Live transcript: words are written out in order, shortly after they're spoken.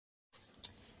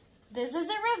This is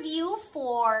a review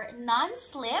for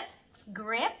non-slip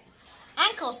grip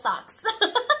ankle socks.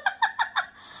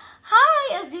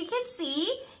 Hi, as you can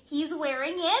see, he's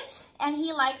wearing it and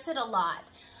he likes it a lot.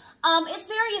 It's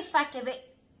very effective.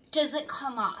 It doesn't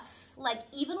come off. Like,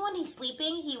 even when he's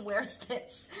sleeping, he wears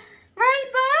this.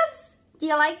 Right, Babs? Do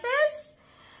you like this?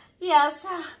 Yes.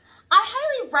 I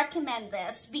highly recommend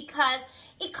this because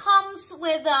it comes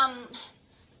with,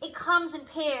 it comes in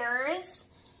pairs.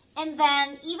 And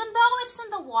then, even though it's in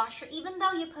the washer, even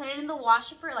though you put it in the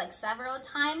washer for like several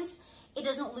times, it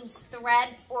doesn't lose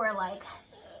thread or like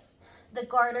the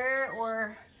garter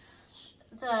or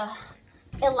the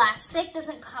elastic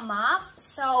doesn't come off.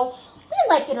 So, we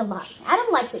like it a lot. Adam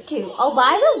likes it too. Oh,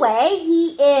 by the way,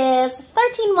 he is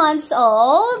 13 months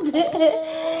old.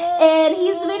 And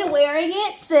he's been wearing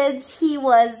it since he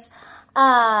was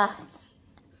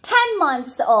 10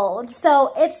 months old.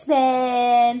 So, it's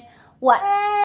been, what?